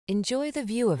Enjoy the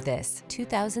view of this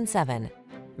 2007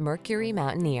 Mercury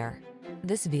Mountaineer.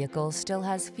 This vehicle still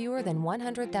has fewer than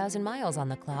 100,000 miles on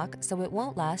the clock, so it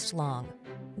won't last long.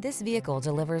 This vehicle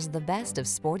delivers the best of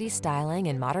sporty styling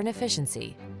and modern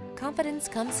efficiency. Confidence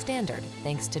comes standard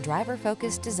thanks to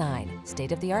driver-focused design,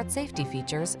 state-of-the-art safety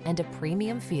features, and a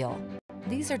premium feel.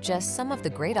 These are just some of the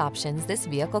great options this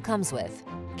vehicle comes with: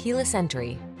 keyless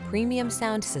entry, premium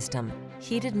sound system,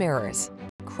 heated mirrors,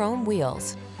 chrome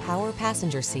wheels, power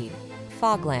passenger seat,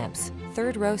 fog lamps,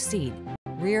 third row seat,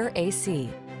 rear AC,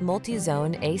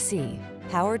 multi-zone AC,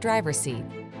 power driver seat,